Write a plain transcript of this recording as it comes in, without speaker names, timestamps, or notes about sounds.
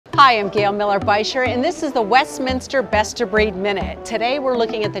Hi, I'm Gail Miller-Beischer, and this is the Westminster Best of Breed Minute. Today we're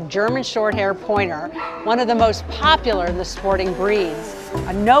looking at the German Shorthaired Pointer, one of the most popular of the sporting breeds.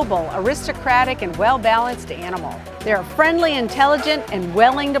 A noble, aristocratic, and well-balanced animal. They are friendly, intelligent, and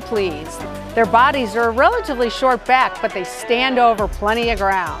willing to please. Their bodies are a relatively short back, but they stand over plenty of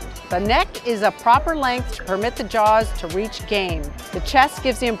ground. The neck is a proper length to permit the jaws to reach game. The chest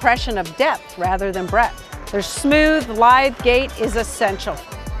gives the impression of depth rather than breadth. Their smooth, lithe gait is essential.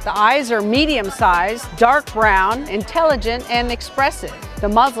 The eyes are medium-sized, dark brown, intelligent, and expressive. The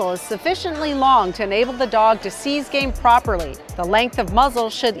muzzle is sufficiently long to enable the dog to seize game properly. The length of muzzle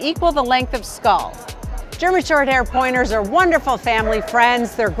should equal the length of skull. German Shorthaired Pointers are wonderful family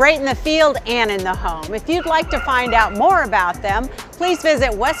friends. They're great in the field and in the home. If you'd like to find out more about them, please visit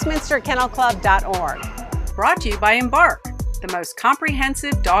westminsterkennelclub.org. Brought to you by Embark, the most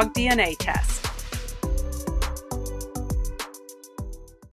comprehensive dog DNA test.